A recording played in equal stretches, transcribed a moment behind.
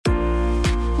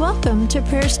Welcome to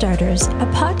Prayer Starters, a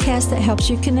podcast that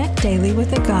helps you connect daily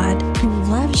with a God who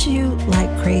loves you like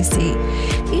crazy.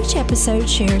 Each episode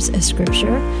shares a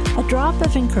scripture, a drop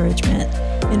of encouragement,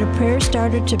 and a prayer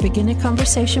starter to begin a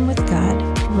conversation with God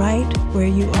right where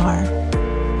you are.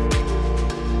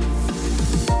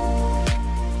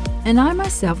 And I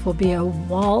myself will be a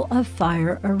wall of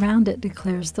fire around it,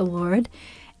 declares the Lord,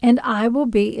 and I will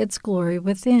be its glory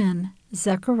within.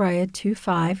 Zechariah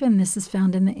 2:5, and this is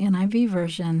found in the NIV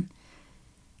version.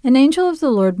 An angel of the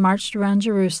Lord marched around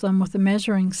Jerusalem with a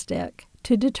measuring stick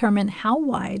to determine how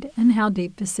wide and how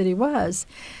deep the city was.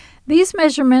 These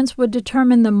measurements would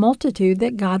determine the multitude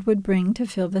that God would bring to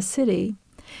fill the city.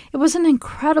 It was an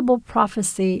incredible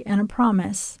prophecy and a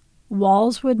promise.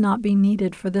 Walls would not be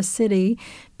needed for the city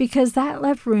because that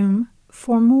left room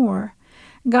for more.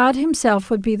 God himself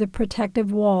would be the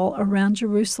protective wall around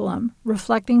Jerusalem,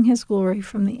 reflecting his glory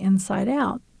from the inside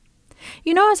out.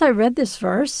 You know, as I read this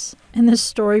verse and this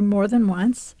story more than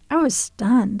once, I was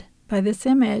stunned by this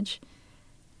image.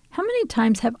 How many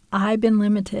times have I been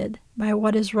limited by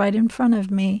what is right in front of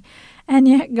me? And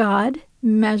yet God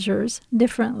measures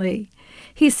differently.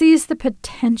 He sees the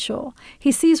potential.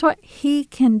 He sees what he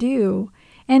can do.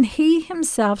 And he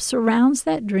himself surrounds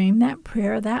that dream, that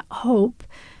prayer, that hope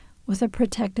with a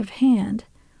protective hand,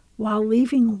 while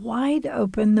leaving wide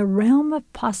open the realm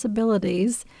of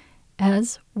possibilities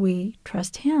as we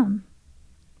trust him.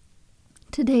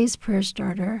 Today's prayer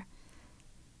starter: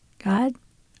 God,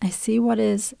 I see what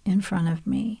is in front of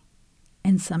me.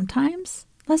 And sometimes,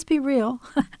 let's be real,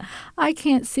 I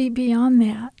can't see beyond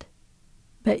that.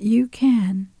 But you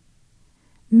can.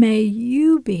 May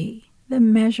you be the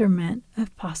measurement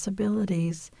of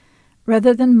possibilities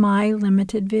rather than my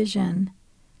limited vision.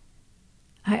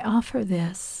 I offer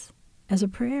this as a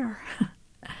prayer.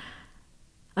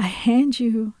 I hand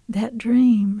you that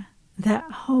dream,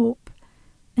 that hope,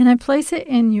 and I place it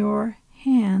in your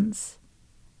hands,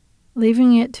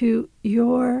 leaving it to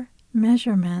your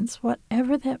measurements,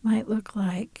 whatever that might look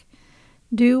like.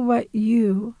 Do what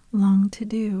you long to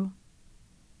do.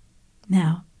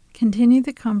 Now, continue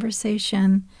the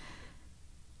conversation.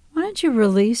 Why don't you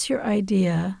release your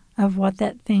idea of what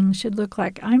that thing should look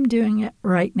like? I'm doing it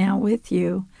right now with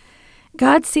you.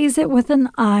 God sees it with an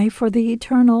eye for the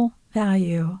eternal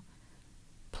value.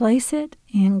 Place it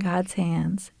in God's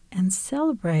hands and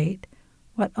celebrate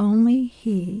what only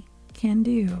he can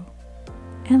do.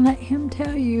 And let him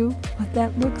tell you what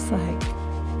that looks like.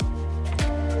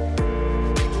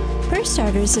 Prayer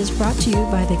Starters is brought to you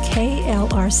by the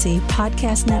KLRC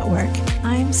Podcast Network.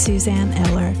 I'm Suzanne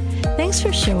Eller. Thanks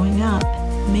for showing up.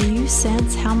 May you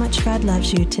sense how much God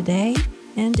loves you today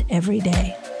and every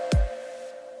day.